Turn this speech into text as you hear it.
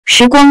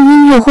时光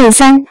音乐会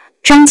3，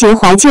张杰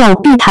怀旧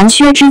避谈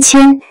薛之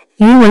谦，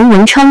于文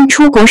文称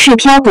出国是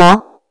漂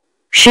泊。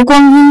时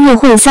光音乐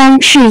会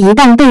3是一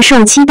档备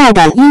受期待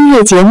的音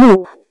乐节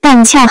目，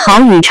但恰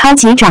好与超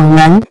级掌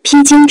门、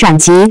披荆斩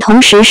棘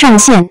同时上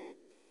线。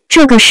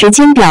这个时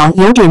间表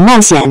有点冒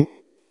险。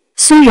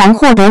虽然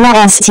获得了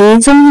S 级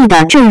综艺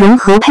的阵容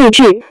和配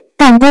置，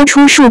但播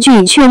出数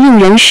据却令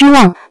人失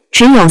望，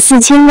只有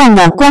4000万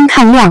的观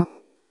看量。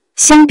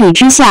相比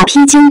之下，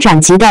披荆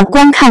斩棘的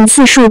观看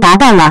次数达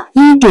到了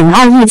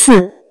 1.2亿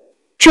次。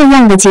这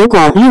样的结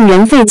果令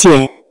人费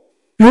解。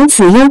如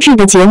此优质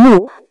的节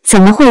目，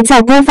怎么会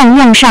在播放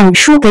量上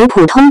输给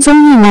普通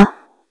综艺呢？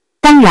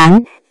当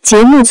然，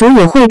节目组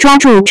也会抓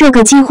住这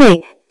个机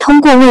会，通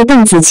过为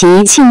邓紫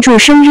棋庆祝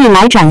生日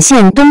来展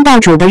现东道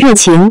主的热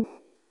情。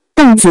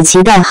邓紫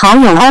棋的好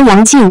友欧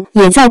阳靖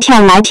也在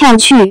跳来跳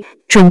去，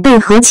准备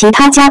和其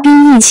他嘉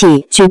宾一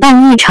起举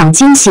办一场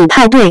惊喜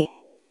派对。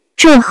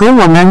这和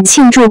我们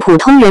庆祝普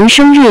通人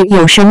生日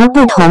有什么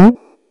不同？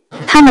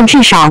他们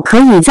至少可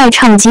以再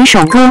唱几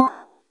首歌，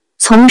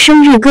从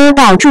生日歌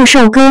到祝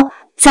寿歌，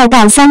再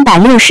到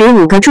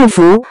365个祝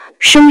福，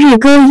生日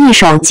歌一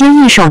首接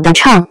一首的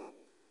唱。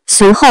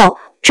随后，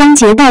张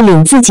杰带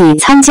领自己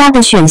参加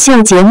的选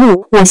秀节目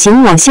《我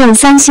型我秀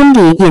3星》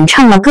里演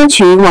唱了歌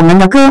曲《我们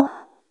的歌》。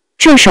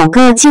这首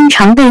歌经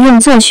常被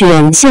用作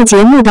选秀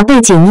节目的背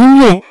景音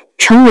乐，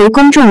成为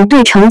公众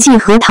对成绩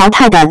和淘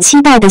汰的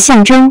期待的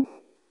象征。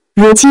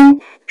如今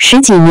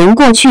10几年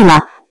过去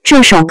了，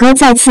这首歌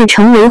再次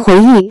成为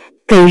回忆，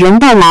给人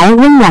带来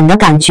温暖的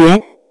感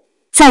觉。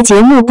在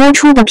节目播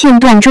出的片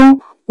段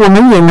中，我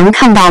们也能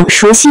看到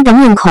熟悉的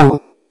面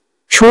孔。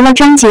除了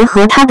张杰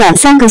和他的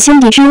3个兄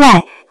弟之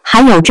外，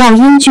还有赵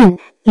英俊、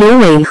刘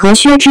伟和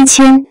薛之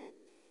谦。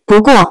不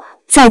过，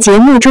在节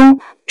目中，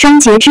张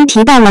杰只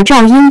提到了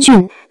赵英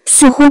俊，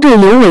似乎对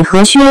刘伟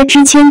和薛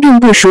之谦并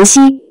不熟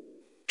悉，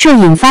这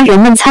引发人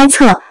们猜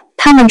测，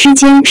他们之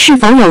间是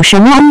否有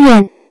什么恩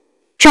怨？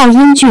赵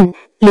英俊、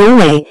刘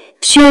伟、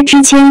薛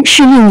之谦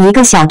是另一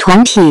个小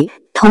团体，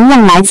同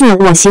样来自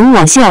我型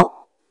我秀。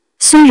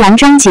虽然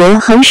张杰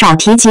很少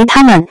提及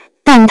他们，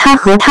但他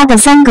和他的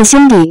3个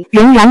兄弟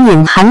仍然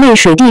眼含泪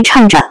水地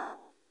唱着。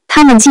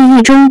他们记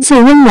忆中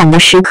最温暖的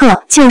时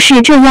刻就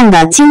是这样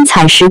的精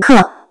彩时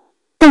刻。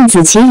邓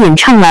紫棋演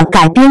唱了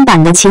改编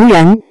版的《情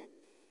人》，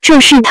这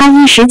是她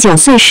19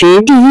岁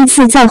时第一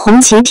次在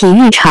红旗体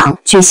育场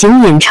举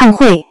行演唱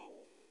会。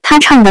她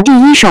唱的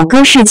第一首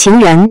歌是《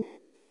情人》。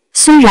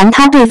虽然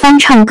她对翻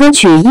唱歌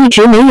曲一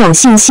直没有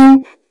信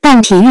心，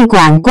但体育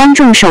馆观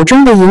众手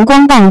中的荧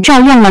光棒照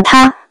亮了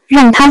她，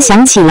让她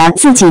想起了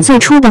自己最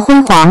初的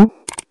辉煌。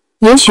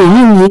也许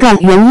另一个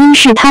原因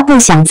是她不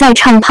想再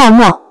唱泡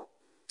沫。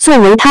作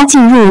为她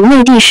进入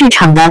内地市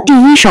场的第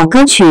一首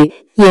歌曲，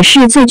也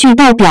是最具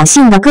代表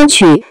性的歌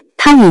曲，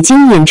她已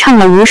经演唱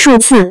了无数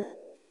次。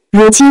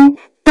如今，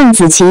邓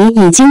紫棋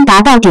已经达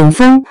到顶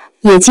峰，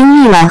也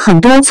经历了很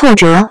多挫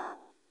折。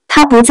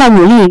她不再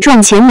努力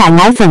赚钱买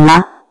奶粉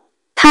了，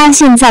她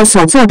现在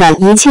所做的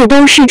一切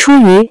都是出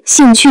于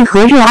兴趣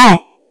和热爱。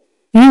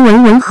于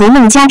文文和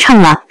孟佳唱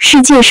了《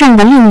世界上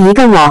的另一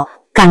个我》，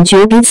感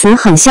觉彼此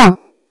很像。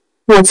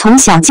我从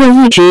小就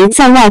一直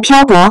在外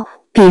漂泊，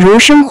比如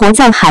生活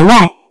在海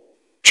外。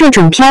这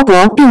种漂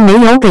泊并没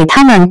有给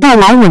他们带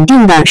来稳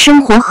定的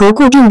生活和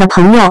固定的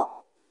朋友。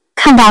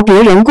看到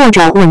别人过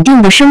着稳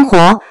定的生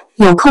活，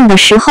有空的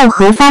时候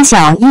和发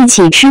小一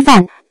起吃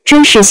饭，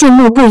真是羡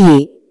慕不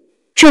已。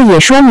这也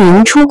说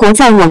明出国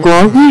在我国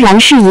依然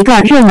是一个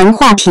热门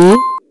话题。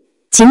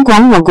尽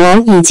管我国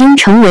已经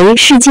成为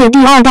世界第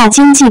2大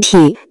经济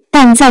体，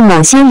但在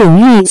某些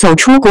领域走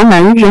出国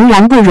门仍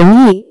然不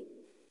容易。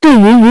对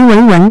于于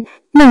文文、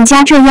孟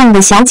佳这样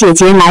的小姐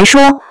姐来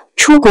说，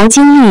出国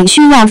经历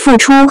需要付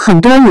出很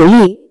多努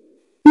力。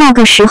那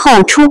个时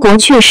候出国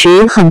确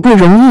实很不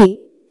容易。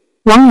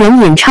王源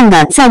演唱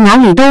的《在哪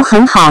里都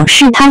很好》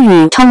是他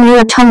与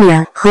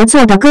Tommy 合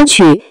作的歌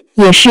曲，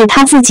也是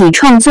他自己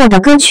创作的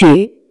歌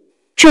曲。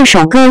这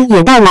首歌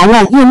也带来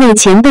了业内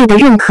前辈的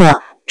认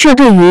可，这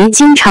对于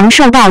经常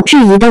受到质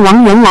疑的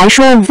王源来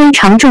说非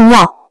常重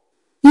要。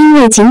因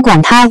为尽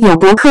管他有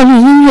伯克利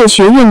音乐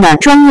学院的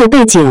专业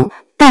背景，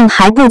但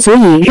还不足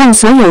以让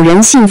所有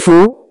人信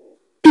服。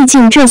毕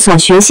竟这所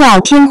学校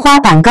天花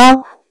板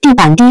高，地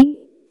板低。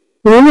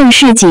无论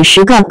是几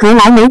十个格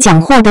莱美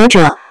奖获得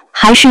者，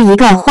还是一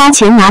个花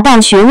钱拿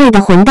到学位的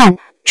混蛋，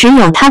只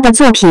有他的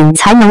作品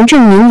才能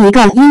证明一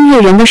个音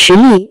乐人的实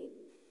力。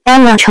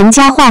Ella 陈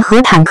嘉桦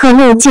和坦克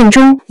陆建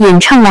中演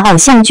唱了偶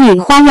像剧《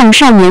花样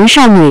少年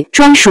少女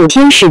专属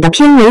天使》的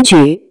片尾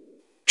曲。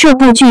这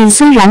部剧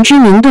虽然知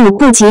名度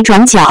不及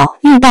转角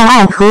遇到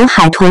爱和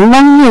海豚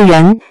湾恋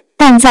人，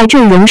但在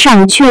阵容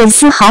上却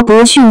丝毫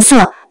不逊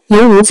色。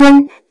由吴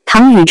尊、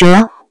唐禹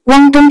哲、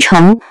汪东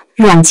城、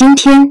阮经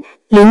天、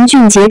林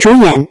俊杰主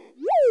演。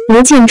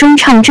吴建中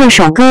唱这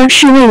首歌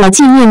是为了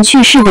纪念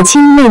去世的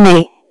亲妹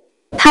妹，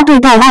他对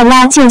待艾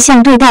拉就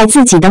像对待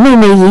自己的妹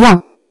妹一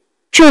样，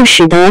这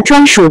使得《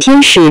专属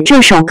天使》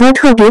这首歌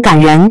特别感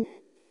人。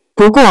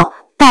不过，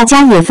大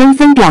家也纷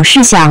纷表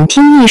示想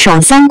听一首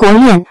《三国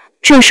恋》，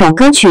这首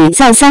歌曲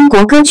在三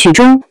国歌曲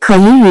中可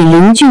以与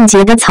林俊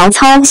杰的曹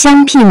操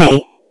相媲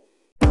美。